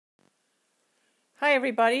Hi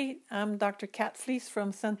everybody, I'm Dr. Kat Fleece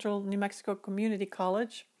from Central New Mexico Community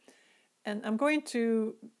College, and I'm going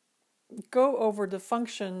to go over the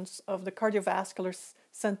functions of the cardiovascular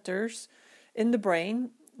centers in the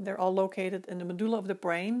brain. They're all located in the medulla of the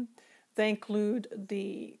brain. They include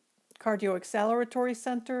the cardioacceleratory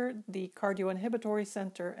center, the cardioinhibitory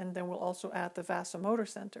center, and then we'll also add the vasomotor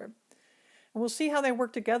center. And we'll see how they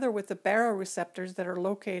work together with the baroreceptors that are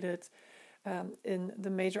located in the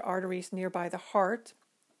major arteries nearby the heart,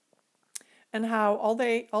 and how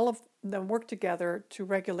all of them work together to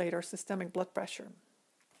regulate our systemic blood pressure.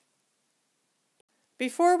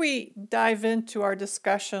 Before we dive into our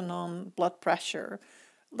discussion on blood pressure,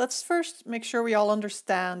 let's first make sure we all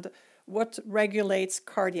understand what regulates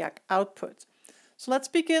cardiac output. So let's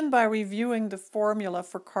begin by reviewing the formula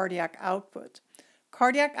for cardiac output.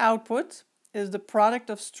 Cardiac output is the product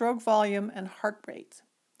of stroke volume and heart rate.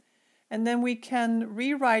 And then we can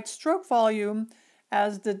rewrite stroke volume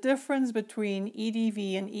as the difference between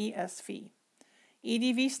EDV and ESV.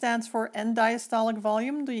 EDV stands for end diastolic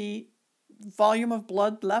volume, the volume of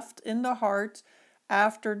blood left in the heart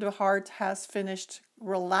after the heart has finished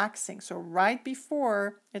relaxing, so right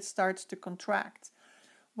before it starts to contract.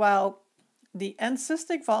 While the end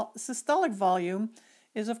systolic volume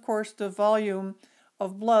is, of course, the volume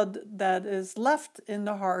of blood that is left in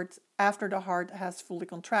the heart after the heart has fully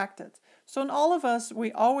contracted. So in all of us,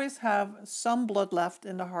 we always have some blood left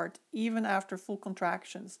in the heart, even after full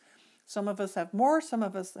contractions. Some of us have more, some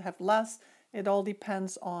of us have less. It all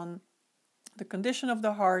depends on the condition of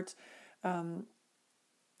the heart,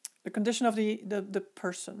 the condition of the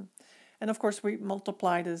person. And of course, we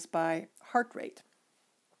multiply this by heart rate.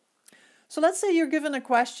 So let's say you're given a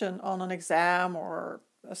question on an exam or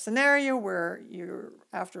a scenario where you're,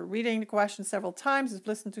 after reading the question several times, you've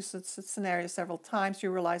listened to the scenario several times,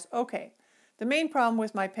 you realize, okay, the main problem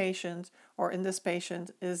with my patient, or in this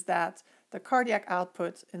patient, is that the cardiac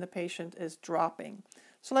output in the patient is dropping.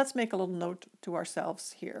 So let's make a little note to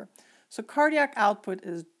ourselves here. So cardiac output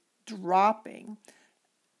is dropping.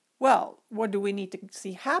 Well, what do we need to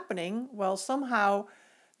see happening? Well, somehow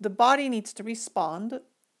the body needs to respond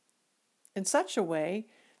in such a way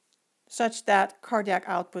such that cardiac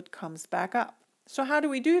output comes back up. So how do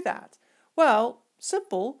we do that? Well,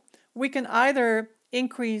 simple. We can either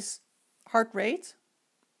increase heart rate,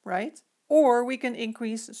 right? Or we can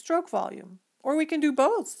increase stroke volume. Or we can do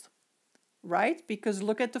both, right? Because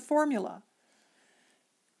look at the formula.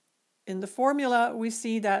 In the formula, we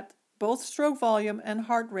see that both stroke volume and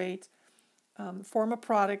heart rate form a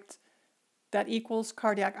product that equals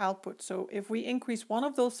cardiac output. So if we increase one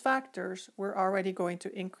of those factors, we're already going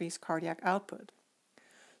to increase cardiac output.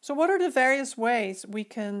 So what are the various ways we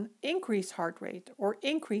can increase heart rate or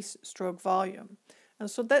increase stroke volume?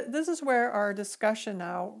 And so this is where our discussion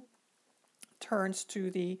now turns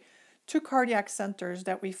to the two cardiac centers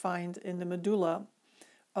that we find in the medulla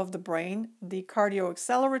of the brain, the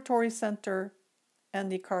cardioacceleratory center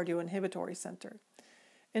and the cardioinhibitory center.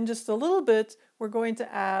 In just a little bit, we're going to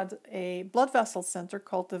add a blood vessel center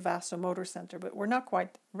called the vasomotor center, but we're not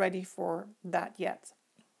quite ready for that yet.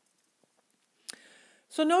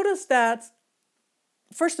 So notice that,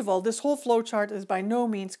 first of all, this whole flowchart is by no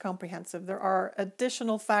means comprehensive. There are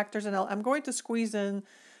additional factors, and I'm going to squeeze in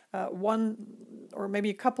one or maybe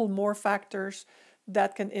a couple more factors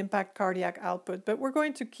that can impact cardiac output, but we're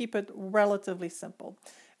going to keep it relatively simple.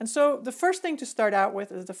 And so the first thing to start out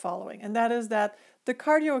with is the following, and that is that the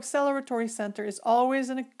cardioacceleratory center is always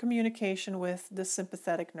in a communication with the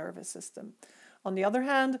sympathetic nervous system. On the other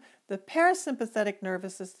hand, the parasympathetic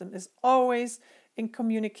nervous system is always in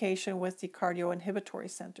communication with the cardioinhibitory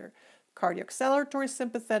center. Cardioacceleratory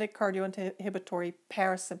sympathetic, cardioinhibitory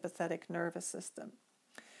parasympathetic nervous system.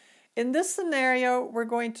 In this scenario, we're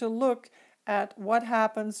going to look at what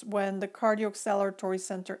happens when the cardioacceleratory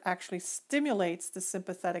center actually stimulates the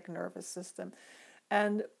sympathetic nervous system.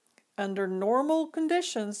 And under normal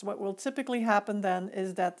conditions, what will typically happen then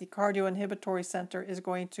is that the cardioinhibitory center is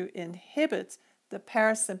going to inhibit the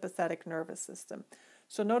parasympathetic nervous system.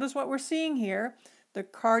 So notice what we're seeing here. The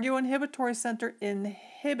cardioinhibitory center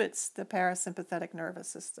inhibits the parasympathetic nervous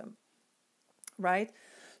system, right?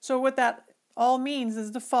 So what that all means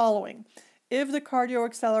is the following. If the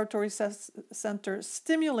cardioacceleratory center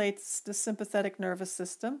stimulates the sympathetic nervous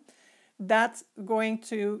system, that's going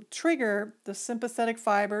to trigger the sympathetic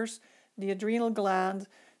fibers, the adrenal gland,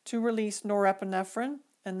 to release norepinephrine,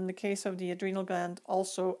 and in the case of the adrenal gland,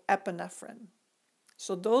 also epinephrine.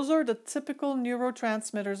 So those are the typical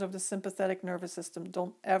neurotransmitters of the sympathetic nervous system.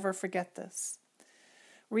 Don't ever forget this.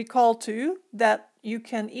 Recall too that you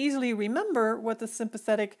can easily remember what the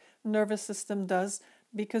sympathetic nervous system does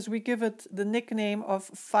because we give it the nickname of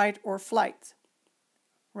fight or flight,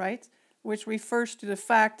 right? Which refers to the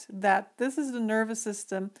fact that this is the nervous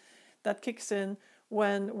system that kicks in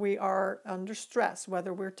when we are under stress,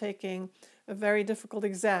 whether we're taking a very difficult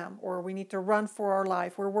exam or we need to run for our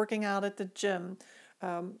life, we're working out at the gym,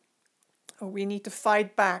 or we need to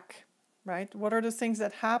fight back, right? What are the things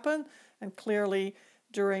that happen? And clearly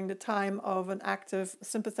during the time of an active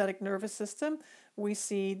sympathetic nervous system, we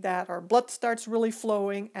see that our blood starts really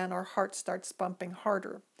flowing and our heart starts pumping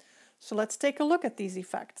harder. So let's take a look at these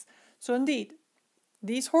effects. So indeed,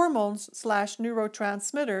 these hormones /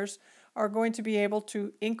 neurotransmitters are going to be able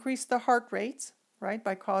to increase the heart rate, right,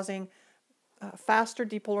 by causing faster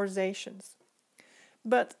depolarizations.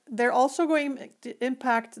 But they're also going to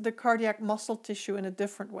impact the cardiac muscle tissue in a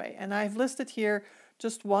different way. And I've listed here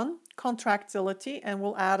just one, contractility, and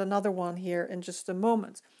we'll add another one here in just a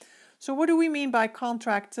moment. So what do we mean by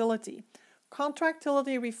contractility?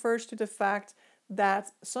 Contractility refers to the fact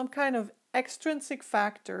that some kind of extrinsic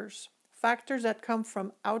factors that come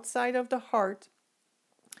from outside of the heart,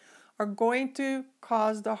 are going to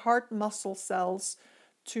cause the heart muscle cells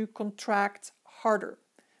to contract harder.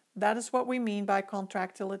 That is what we mean by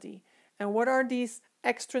contractility. And what are these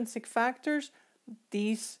extrinsic factors?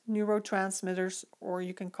 These neurotransmitters, or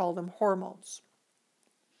you can call them hormones.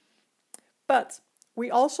 But we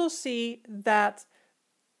also see that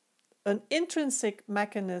an intrinsic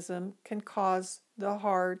mechanism can cause the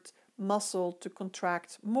heart muscle to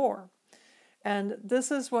contract more. And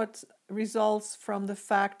this is what results from the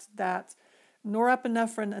fact that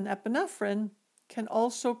norepinephrine and epinephrine can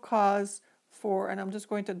also cause and I'm just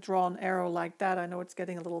going to draw an arrow like that. I know it's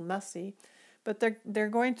getting a little messy, but they're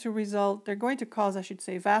going to cause, I should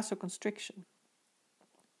say, vasoconstriction.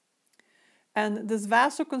 And this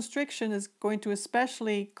vasoconstriction is going to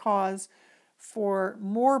especially cause for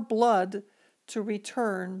more blood to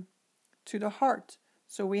return to the heart.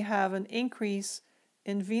 So we have an increase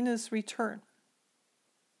in venous return.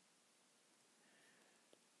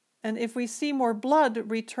 And if we see more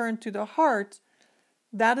blood return to the heart,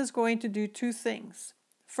 that is going to do two things.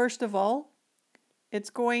 First of all, it's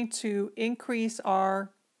going to increase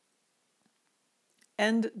our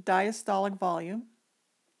end diastolic volume,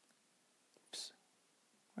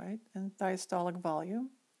 right? End diastolic volume.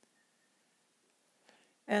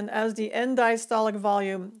 And as the end diastolic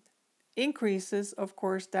volume increases, of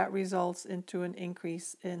course, that results into an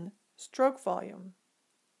increase in stroke volume.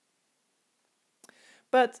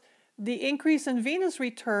 But the increase in venous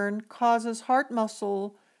return causes heart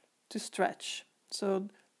muscle to stretch. So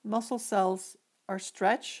muscle cells are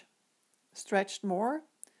stretched more.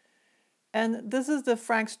 And this is the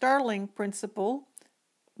Frank-Starling principle.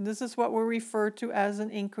 This is what we refer to as an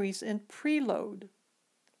increase in preload.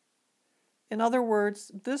 In other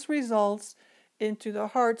words, this results into the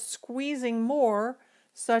heart squeezing more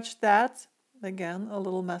such that, again, a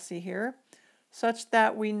little messy here, such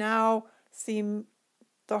that we now see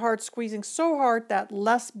the heart squeezing so hard that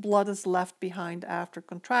less blood is left behind after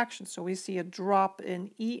contraction. So we see a drop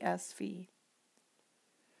in ESV.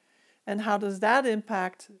 And how does that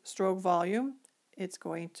impact stroke volume? It's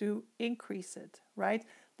going to increase it, right?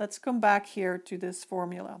 Let's come back here to this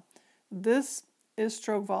formula. This is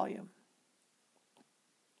stroke volume.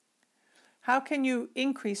 How can you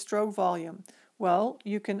increase stroke volume? Well,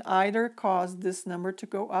 you can either cause this number to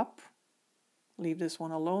go up, leave this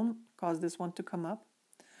one alone, cause this one to come up,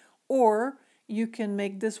 or you can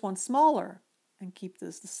make this one smaller and keep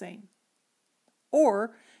this the same.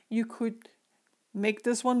 Or you could make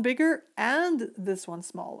this one bigger and this one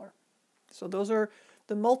smaller. So those are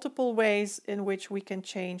the multiple ways in which we can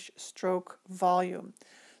change stroke volume.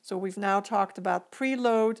 So we've now talked about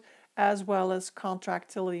preload as well as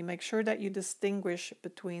contractility. Make sure that you distinguish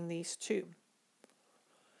between these two.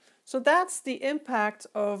 So that's the impact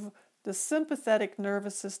of the sympathetic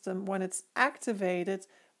nervous system when it's activated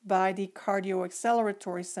by the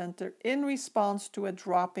cardioacceleratory center in response to a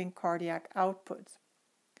dropping cardiac output.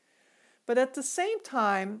 But at the same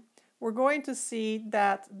time, we're going to see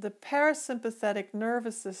that the parasympathetic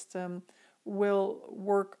nervous system will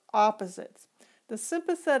work opposite. The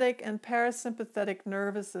sympathetic and parasympathetic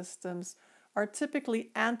nervous systems are typically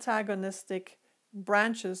antagonistic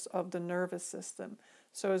branches of the nervous system.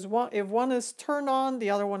 So if one is turned on, the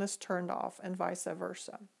other one is turned off, and vice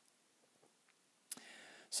versa.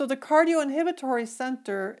 So the cardioinhibitory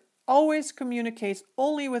center always communicates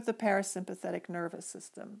only with the parasympathetic nervous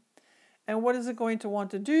system. And what is it going to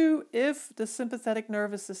want to do if the sympathetic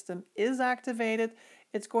nervous system is activated?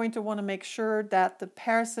 It's going to want to make sure that the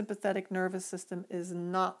parasympathetic nervous system is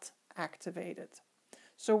not activated.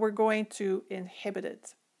 So we're going to inhibit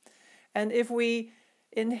it. And if we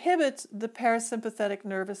inhibit the parasympathetic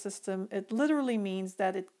nervous system, it literally means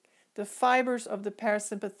that the fibers of the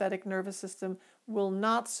parasympathetic nervous system will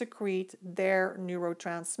not secrete their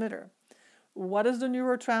neurotransmitter. What is the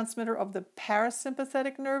neurotransmitter of the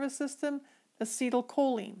parasympathetic nervous system?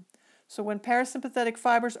 Acetylcholine. So when parasympathetic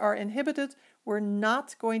fibers are inhibited, we're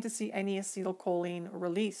not going to see any acetylcholine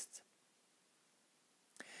released.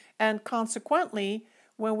 And consequently,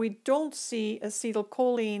 when we don't see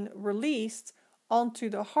acetylcholine released onto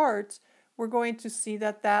the heart, we're going to see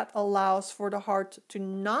that that allows for the heart to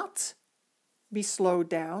not be slowed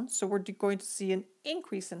down. So we're going to see an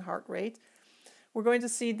increase in heart rate. We're going to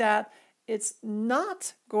see that it's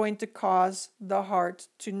not going to cause the heart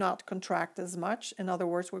to not contract as much. In other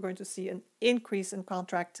words, we're going to see an increase in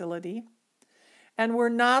contractility. And we're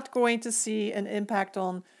not going to see an impact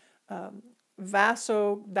on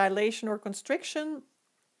vasodilation or constriction,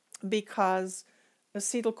 because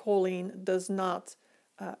acetylcholine does not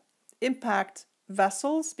impact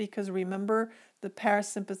vessels, because remember, the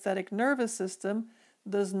parasympathetic nervous system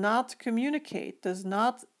does not communicate, does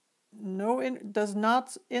not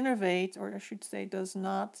innervate, or I should say does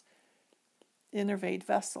not innervate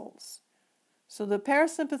vessels. So the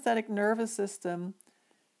parasympathetic nervous system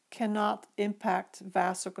cannot impact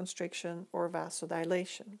vasoconstriction or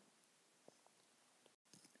vasodilation.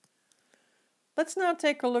 Let's now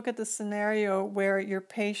take a look at the scenario where your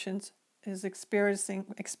patient is experiencing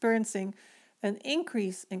an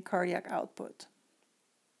increase in cardiac output.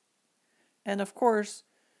 And of course,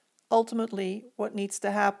 ultimately, what needs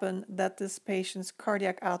to happen that this patient's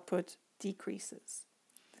cardiac output decreases.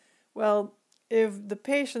 Well, if the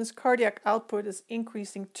patient's cardiac output is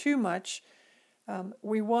increasing too much,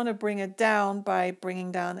 we want to bring it down by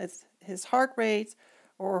bringing down his heart rate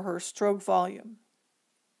or her stroke volume.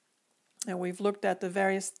 And we've looked at the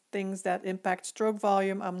various things that impact stroke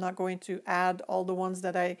volume. I'm not going to add all the ones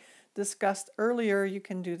that I discussed earlier. You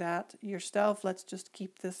can do that yourself. Let's just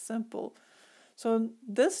keep this simple. So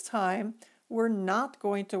this time, we're not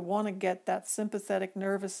going to want to get that sympathetic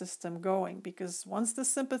nervous system going, because once the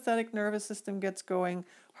sympathetic nervous system gets going,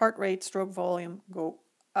 heart rate, stroke volume go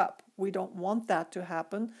up. We don't want that to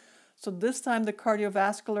happen. So this time the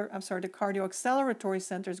cardioacceleratory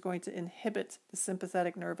center is going to inhibit the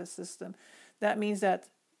sympathetic nervous system. That means that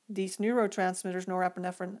these neurotransmitters,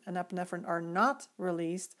 norepinephrine and epinephrine, are not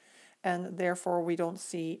released, and therefore we don't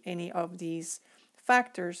see any of these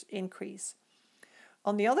factors increase.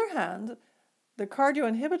 On the other hand, the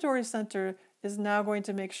cardioinhibitory center is now going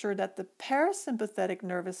to make sure that the parasympathetic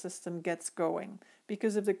nervous system gets going.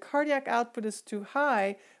 Because if the cardiac output is too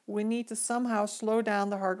high, we need to somehow slow down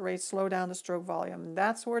the heart rate, slow down the stroke volume. And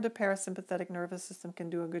that's where the parasympathetic nervous system can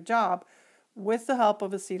do a good job with the help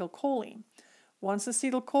of acetylcholine. Once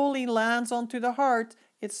acetylcholine lands onto the heart,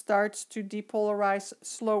 it starts to depolarize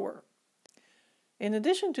slower. In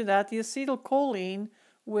addition to that, the acetylcholine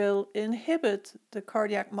will inhibit the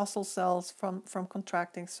cardiac muscle cells from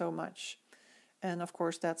contracting so much. And of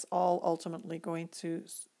course, that's all ultimately going to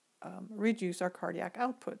reduce our cardiac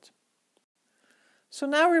output. So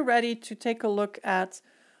now we're ready to take a look at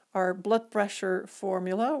our blood pressure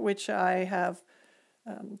formula, which I have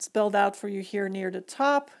spelled out for you here near the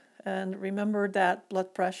top. And remember that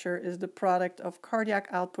blood pressure is the product of cardiac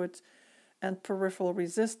output and peripheral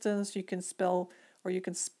resistance. You can spell, or you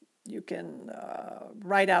can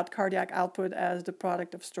write out cardiac output as the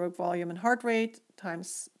product of stroke volume and heart rate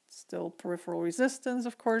times still peripheral resistance,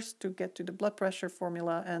 of course, to get to the blood pressure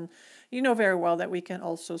formula. And you know very well that we can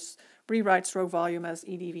also rewrite stroke volume as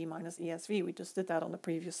EDV minus ESV. We just did that on the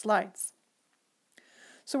previous slides.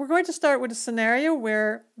 So we're going to start with a scenario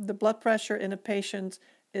where the blood pressure in a patient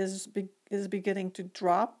is beginning to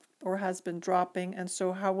drop or has been dropping. And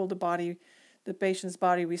so how will the patient's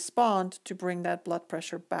body respond to bring that blood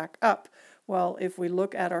pressure back up? Well, if we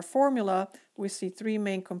look at our formula, we see three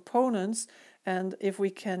main components. And if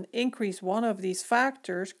we can increase one of these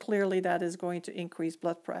factors, clearly that is going to increase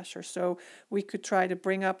blood pressure. So we could try to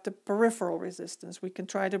bring up the peripheral resistance. We can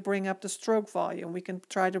try to bring up the stroke volume. We can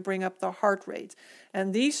try to bring up the heart rate.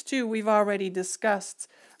 And these two we've already discussed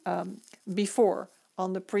before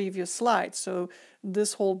on the previous slide. So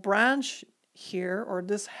this whole branch here, or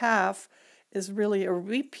this half, is really a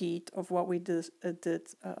repeat of what we did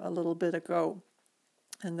a little bit ago.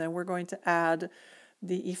 And then we're going to add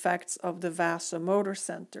the effects of the vasomotor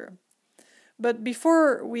center. But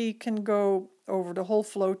before we can go over the whole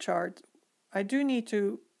flow chart, I do need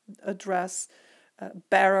to address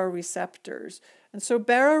baroreceptors. And so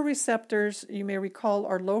baroreceptors, you may recall,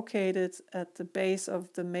 are located at the base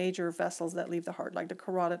of the major vessels that leave the heart, like the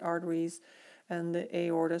carotid arteries and the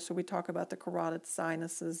aorta. So we talk about the carotid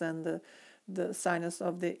sinuses and the the sinus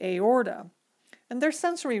of the aorta. And they're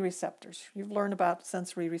sensory receptors. You've learned about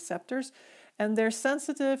sensory receptors. And they're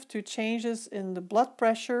sensitive to changes in the blood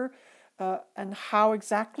pressure. And how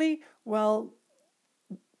exactly? Well,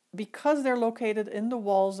 because they're located in the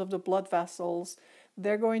walls of the blood vessels,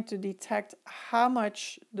 they're going to detect how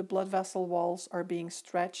much the blood vessel walls are being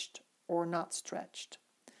stretched or not stretched.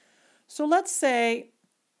 So let's say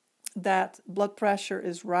that blood pressure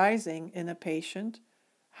is rising in a patient.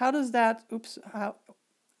 How does that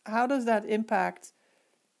impact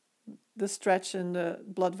the stretch in the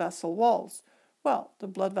blood vessel walls? Well, the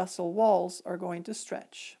blood vessel walls are going to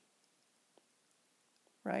stretch,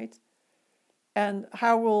 right? And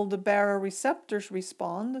how will the baroreceptors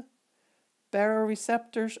respond?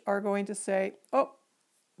 Baroreceptors are going to say, oh,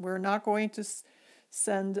 we're not going to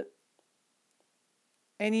send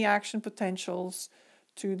any action potentials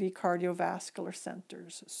to the cardiovascular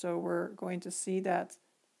centers. So we're going to see that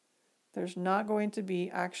there's not going to be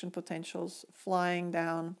action potentials flying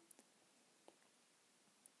down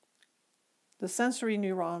the sensory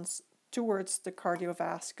neurons towards the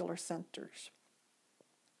cardiovascular centers.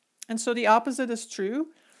 And so the opposite is true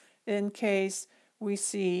in case we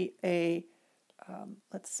see a,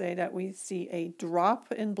 let's say that we see a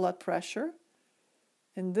drop in blood pressure.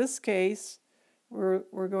 In this case,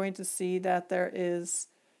 we're going to see that there is,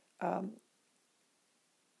 the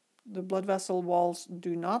blood vessel walls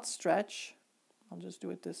do not stretch. I'll just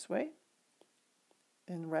do it this way,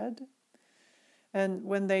 in red. And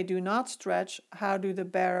when they do not stretch, how do the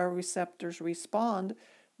baroreceptors respond?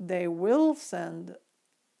 They will send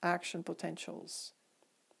action potentials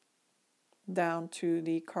down to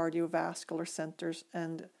the cardiovascular centers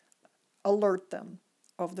and alert them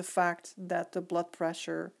of the fact that the blood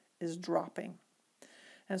pressure is dropping.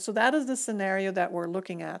 And so that is the scenario that we're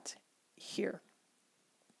looking at here.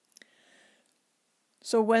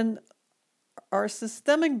 So when our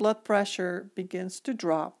systemic blood pressure begins to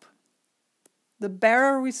drop, the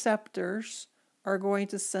baroreceptors are going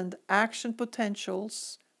to send action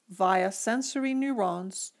potentials via sensory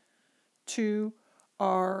neurons to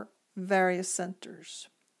our various centers.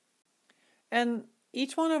 And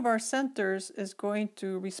each one of our centers is going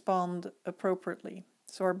to respond appropriately.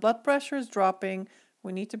 So our blood pressure is dropping,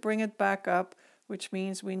 we need to bring it back up, which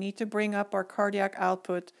means we need to bring up our cardiac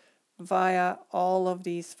output via all of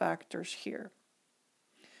these factors here.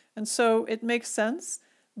 And so it makes sense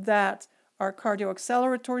that our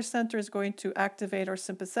cardioacceleratory center is going to activate our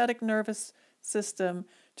sympathetic nervous system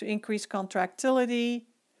to increase contractility,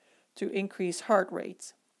 to increase heart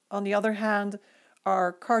rate. On the other hand,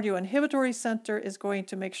 our cardioinhibitory center is going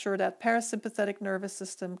to make sure that parasympathetic nervous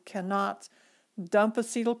system cannot dump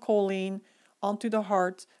acetylcholine onto the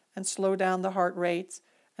heart and slow down the heart rate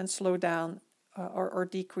and slow down or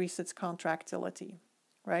decrease its contractility,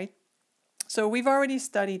 right? So we've already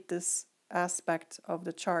studied this aspect of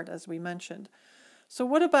the chart, as we mentioned. So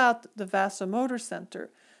what about the vasomotor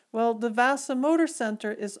center? Well, the vasomotor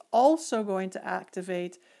center is also going to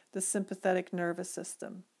activate the sympathetic nervous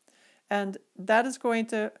system. And that is going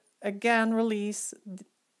to, again, release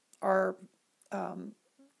our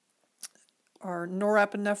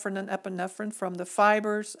norepinephrine and epinephrine from the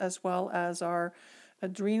fibers, as well as our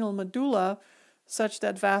adrenal medulla, such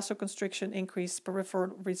that vasoconstriction increases,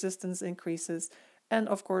 peripheral resistance increases, and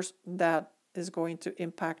of course that is going to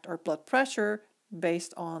impact our blood pressure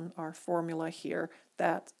based on our formula here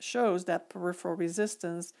that shows that peripheral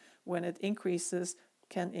resistance, when it increases,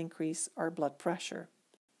 can increase our blood pressure.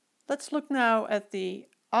 Let's look now at the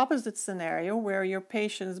opposite scenario where your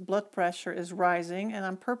patient's blood pressure is rising, and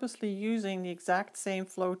I'm purposely using the exact same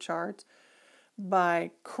flow chart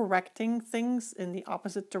by correcting things in the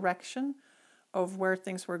opposite direction of where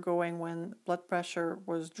things were going when blood pressure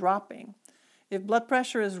was dropping. If blood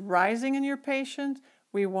pressure is rising in your patient,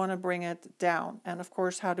 we want to bring it down. And of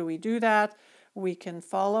course, how do we do that? We can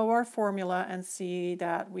follow our formula and see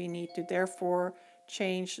that we need to therefore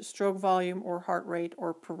change stroke volume or heart rate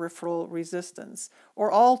or peripheral resistance, or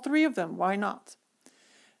all three of them. Why not?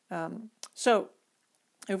 So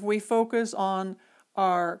if we focus on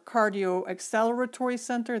our cardioacceleratory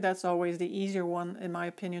center, that's always the easier one, in my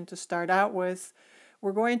opinion, to start out with.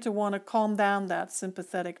 We're going to want to calm down that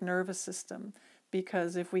sympathetic nervous system,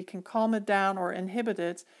 because if we can calm it down or inhibit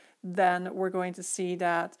it, then we're going to see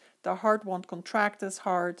that the heart won't contract as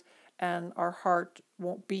hard and our heart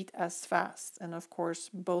won't beat as fast. And of course,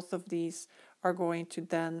 both of these are going to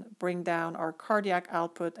then bring down our cardiac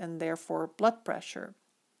output and therefore blood pressure.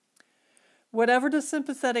 Whatever the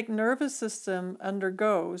sympathetic nervous system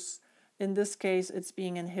undergoes, in this case it's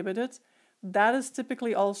being inhibited, that is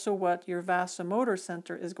typically also what your vasomotor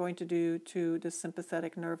center is going to do to the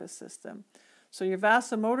sympathetic nervous system. So your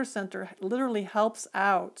vasomotor center literally helps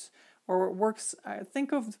out, or works,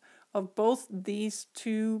 think of both these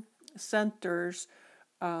two centers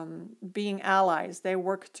being allies. They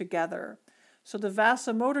work together. So the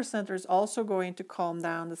vasomotor center is also going to calm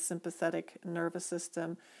down the sympathetic nervous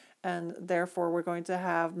system, and therefore we're going to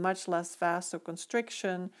have much less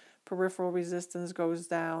vasoconstriction, peripheral resistance goes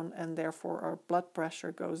down, and therefore our blood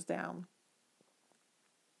pressure goes down.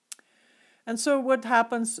 And so what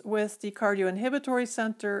happens with the cardioinhibitory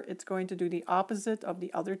center? It's going to do the opposite of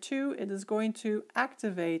the other two. It is going to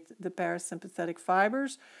activate the parasympathetic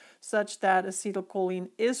fibers such that acetylcholine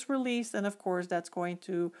is released, and of course that's going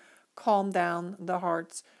to calm down the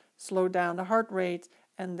heart, slow down the heart rate,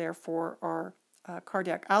 and therefore our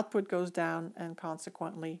cardiac output goes down, and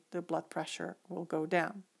consequently the blood pressure will go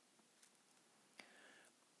down.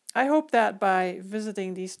 I hope that by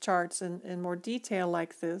visiting these charts in more detail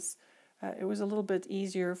like this, it was a little bit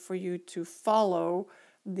easier for you to follow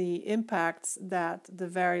the impacts that the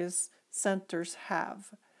various centers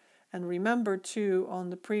have. And remember too,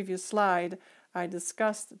 on the previous slide, I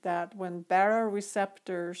discussed that when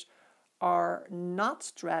baroreceptors are not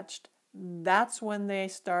stretched, that's when they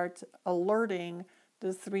start alerting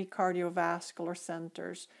the 3 cardiovascular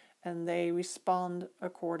centers, and they respond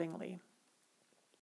accordingly.